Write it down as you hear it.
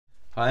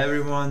Hi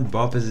everyone,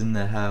 Bob is in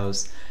the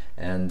house,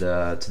 and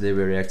today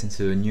we're reacting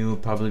to a new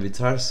Pabllo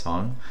Vittar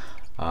song.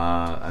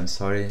 I'm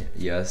sorry,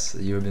 yes,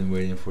 you've been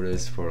waiting for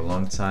this for a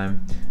long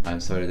time. I'm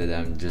sorry that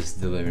I'm just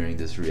delivering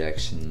this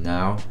reaction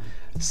now.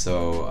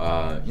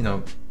 So,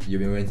 you've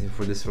been waiting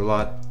for this for a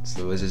lot,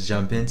 so let's just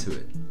jump into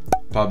it.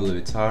 Pabllo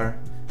Vittar,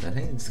 I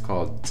think it's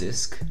called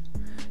Disc.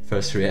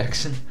 First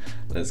reaction,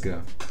 let's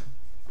go.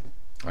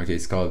 Okay,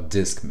 it's called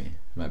Disc Me,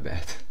 my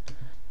bad.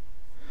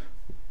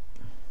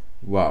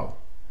 Wow.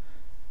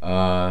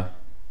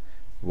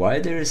 Why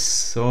there's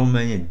so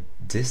many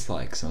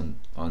dislikes on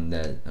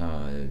that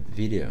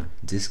video?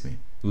 Disc Me.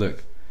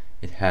 Look,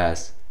 it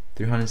has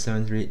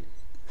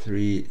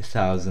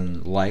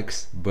 373,000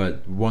 likes,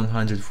 but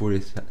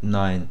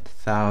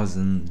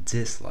 149,000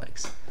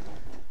 dislikes.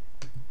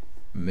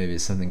 Maybe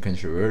it's something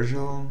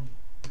controversial,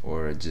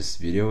 or just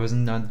video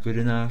wasn't not good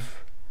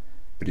enough.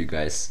 But you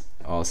guys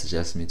all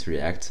suggest me to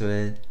react to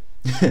it.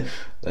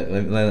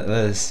 let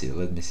us see.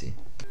 Let me see.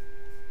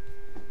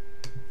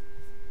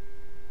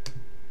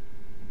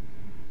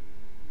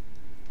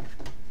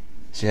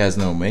 She has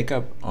no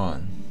makeup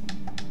on.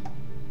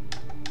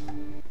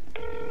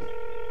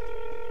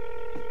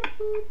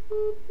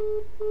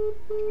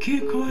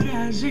 Que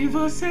coragem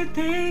você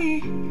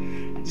tem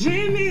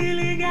de me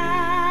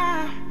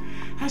ligar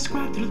às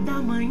 4 da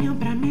manhã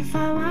pra me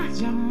falar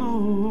de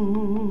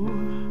amor.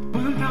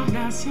 Quanta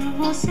audácia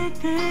você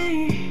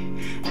tem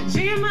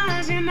de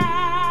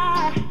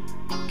imaginar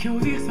que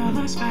ouvir sua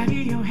voz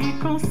faria eu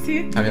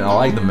reconsiderar. I mean, I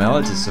like the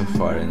melody so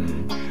far,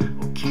 and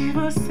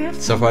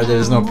so far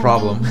there's no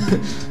problem.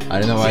 I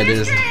don't know why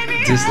there's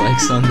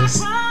dislikes on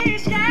this.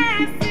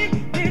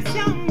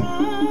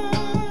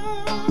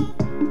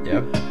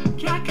 Yep.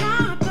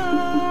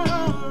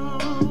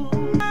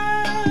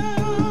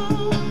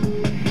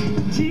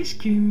 Diz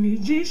que me,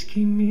 diz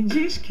que me,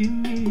 diz que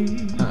me.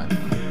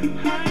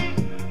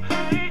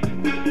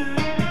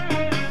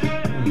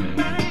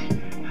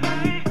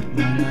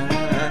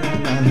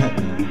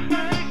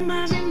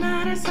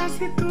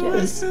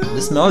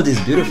 This melody is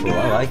beautiful.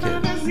 I like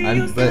it.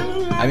 But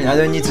I mean, I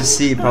don't need to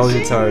see Pabllo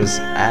Vittar's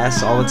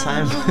ass all the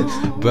time.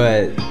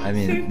 But I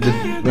mean,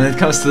 when it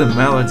comes to the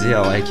melody,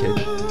 I like it.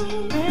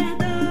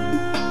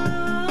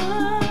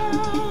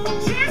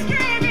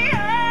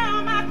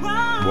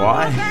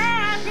 Why?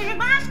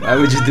 Why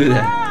would you do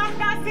that?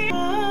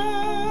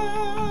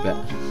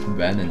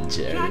 Ben and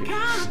Jerry.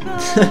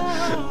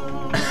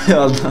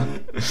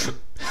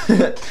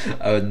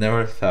 I would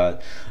never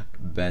thought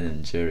Ben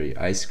and Jerry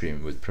ice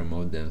cream would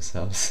promote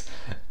themselves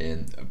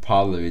in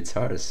Pabllo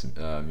Vittar's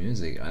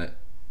music.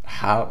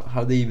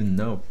 How they even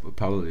know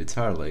Pabllo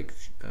Vittar? Like,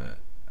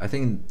 I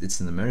think it's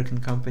an American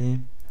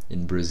company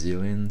in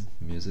Brazilian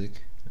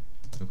music.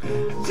 Okay.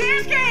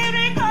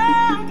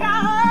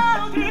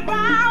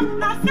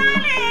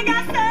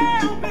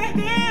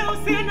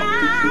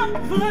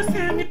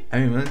 I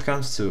mean, when it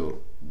comes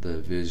to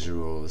the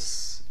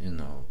visuals, you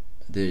know,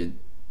 they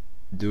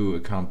do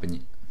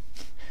accompany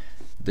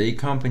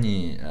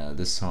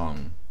the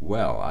song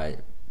well. I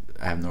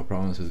have no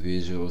problems with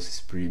visuals. It's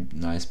pretty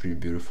nice, pretty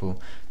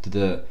beautiful. To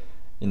the,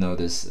 you know,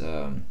 this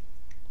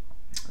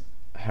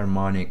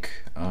harmonic,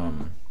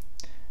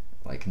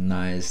 like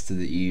nice to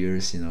the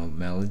ears, you know,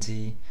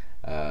 melody,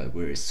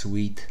 very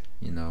sweet,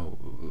 you know,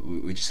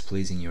 which is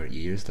pleasing your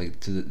ears, like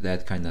to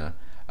that kind of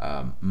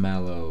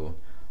mellow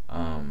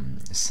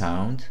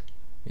sound.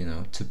 You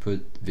know, to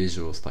put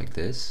visuals like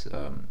this,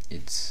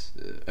 it's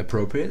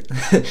appropriate.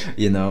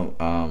 You know,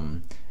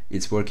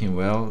 it's working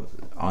well.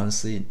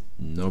 Honestly,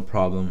 no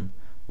problem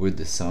with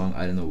the song.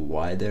 I don't know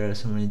why there are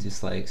so many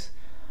dislikes,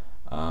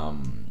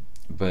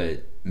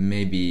 but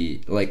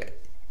maybe, like,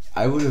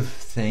 I would have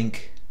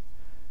think,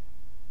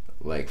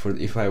 like,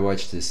 if I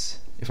watched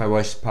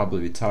Pabllo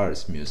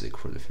Vittar's music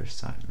for the first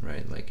time,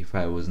 right? Like, if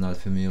I was not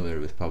familiar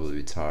with Pabllo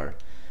Vittar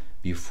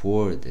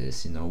before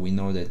this, you know, we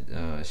know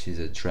that she's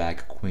a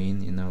drag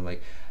queen, you know,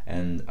 like,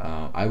 and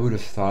I would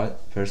have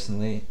thought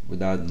personally,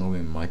 without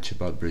knowing much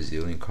about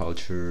Brazilian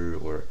culture,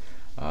 or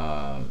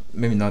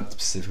maybe not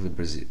specifically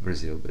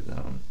Brazil, but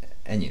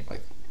any,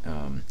 like,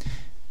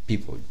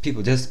 people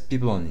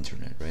on the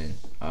internet, right?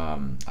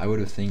 I would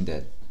have think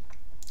that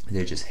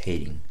they're just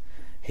hating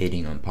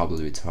on Pabllo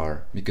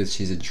Vittar because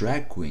she's a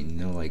drag queen, you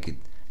know, like,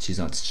 she's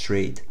not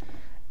straight,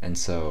 and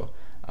so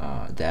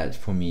that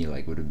for me,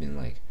 like, would have been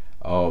like,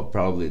 oh,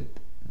 probably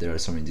there are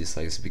so many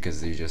dislikes because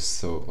they're just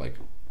so, like,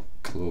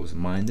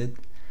 close-minded,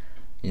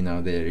 you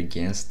know, they're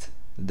against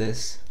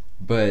this.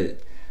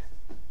 But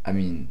I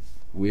mean,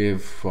 we're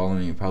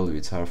following Pabllo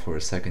Vittar for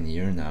a second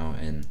year now,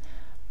 and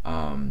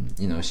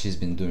you know, she's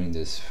been doing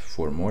this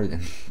for more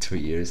than 2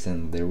 years,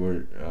 and there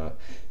were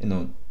you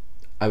know,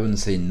 I wouldn't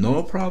say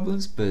no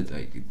problems, but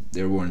like,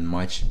 there weren't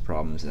much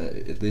problems.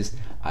 At least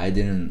I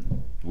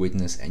didn't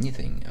witness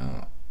anything.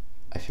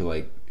 I feel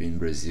like in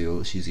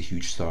Brazil she's a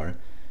huge star.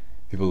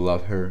 People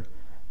love her,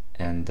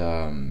 and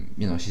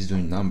you know, she's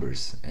doing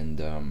numbers,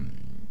 and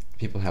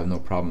people have no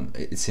problem.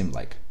 It seemed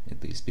like,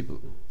 at least, people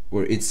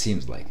or it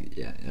seems like,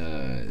 yeah,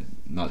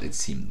 not it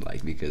seemed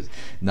like, because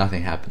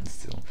nothing happened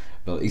still,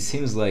 but it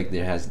seems like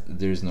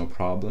there's no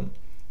problem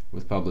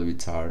with Pabllo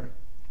Vittar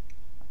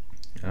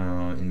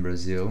in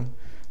Brazil.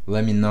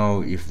 Let me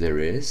know if there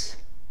is.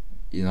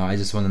 You know, I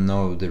just want to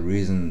know the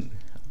reason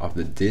of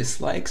the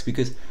dislikes,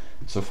 because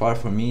so far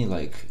for me,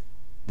 like,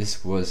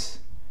 this was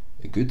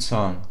a good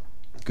song,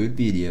 good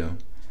video,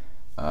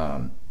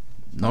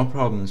 no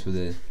problems with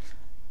it,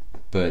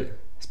 but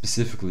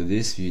specifically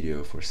this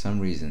video for some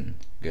reason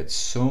got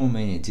so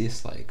many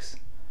dislikes,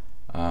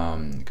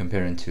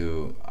 comparing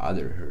to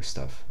her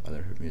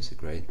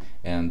music, right?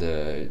 And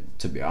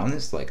to be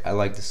honest, like, I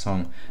like the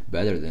song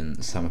better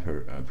than some of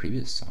her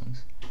previous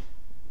songs,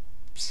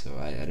 so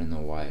I don't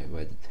know why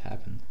it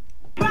happened.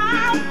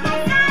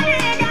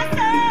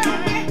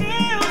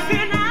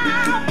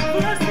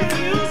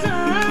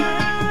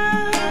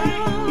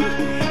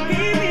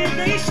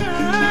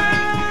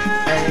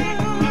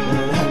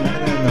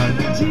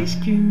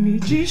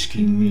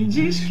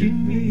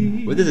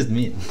 What does it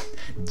mean?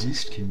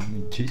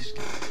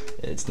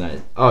 It's not.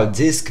 Oh,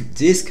 disc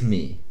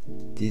me.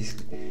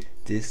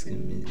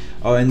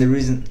 Oh, and the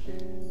reason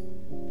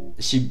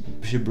she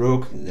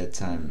broke that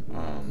time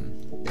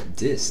that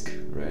disc,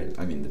 right?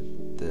 I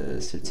mean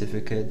the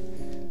certificate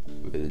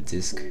with the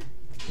disc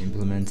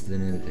implemented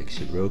in it. Like,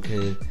 she broke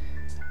it.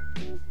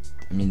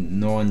 I mean,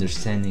 no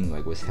understanding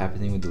like what's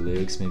happening with the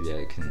lyrics. Maybe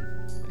I can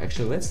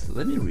actually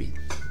let me read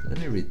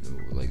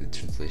like the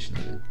translation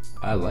of it.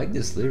 I like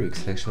these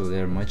lyrics. Actually,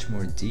 they're much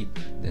more deep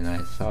than I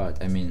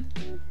thought. I mean,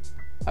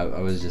 I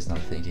was just not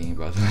thinking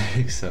about the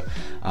lyrics. So,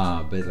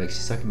 but like,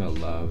 she's talking about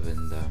love,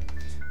 and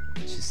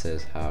she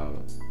says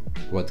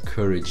what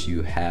courage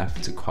you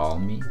have to call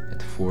me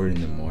at 4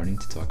 in the morning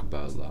to talk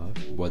about love.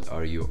 What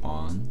are you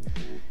on?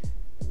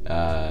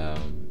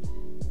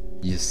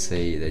 You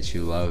say that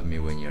you love me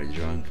when you're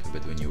drunk,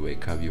 but when you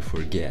wake up you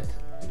forget.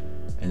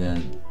 And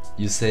then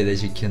you say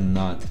that you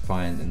cannot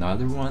find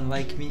another one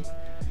like me.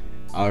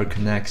 Our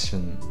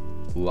connection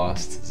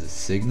lost the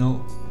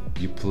signal.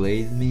 You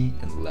played me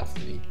and left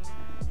me.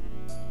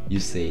 You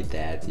say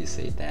that.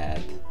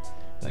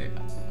 Like,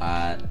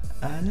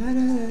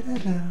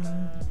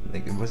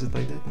 like, was it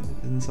like that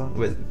in the song?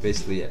 Well,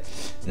 basically, yeah.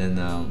 Then,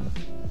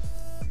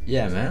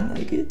 yeah, man,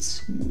 like,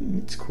 it's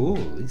cool.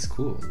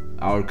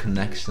 Our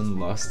connection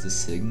lost the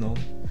signal.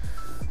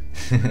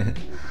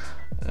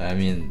 I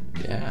mean,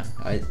 yeah,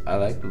 I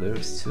like the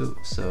lyrics too.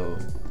 So,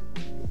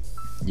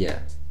 yeah,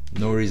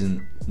 no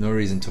reason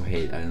to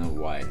hate. I don't know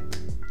why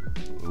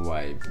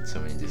so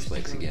many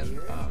dislikes again.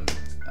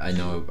 I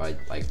know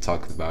I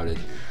talked about it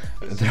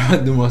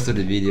throughout the most of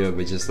the video,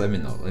 but just let me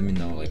know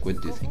like,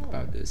 what do you think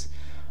about this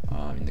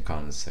in the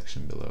comments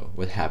section below.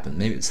 What happened?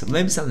 Maybe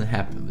something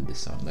happened with this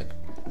song, like,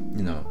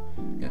 you know,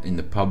 in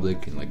the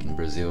public, like in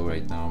Brazil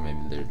right now. Maybe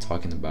they're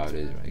talking about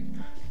it, like,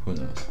 who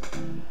knows.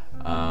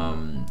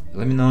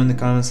 Let me know in the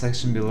comment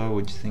section below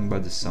what you think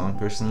about this song.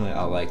 Personally,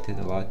 I liked it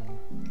a lot.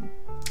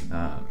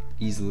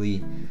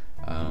 Easily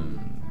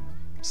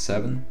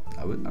 7.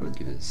 I would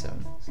give it a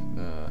 7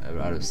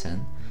 out of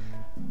 10.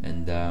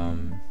 And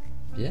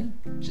yeah,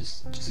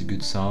 just a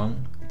good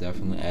song.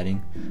 Definitely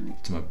adding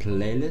to my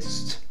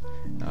playlist.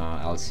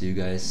 I'll see you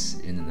guys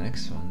in the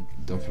next one.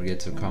 Don't forget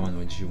to comment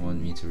what you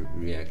want me to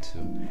react to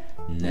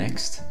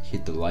next.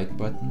 Hit the like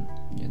button.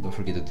 Yeah, don't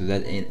forget to do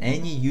that in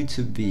any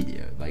YouTube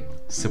video. Like,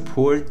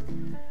 support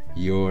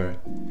your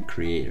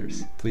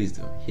creators. Please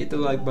do. Hit the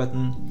like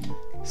button,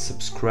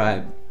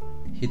 subscribe,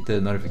 hit the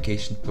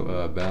notification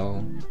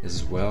bell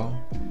as well,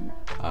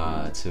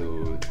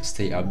 to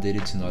stay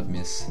updated, to not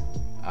miss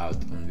out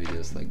on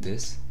videos like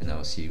this. And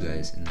I'll see you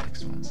guys in the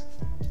next ones.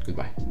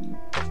 Goodbye.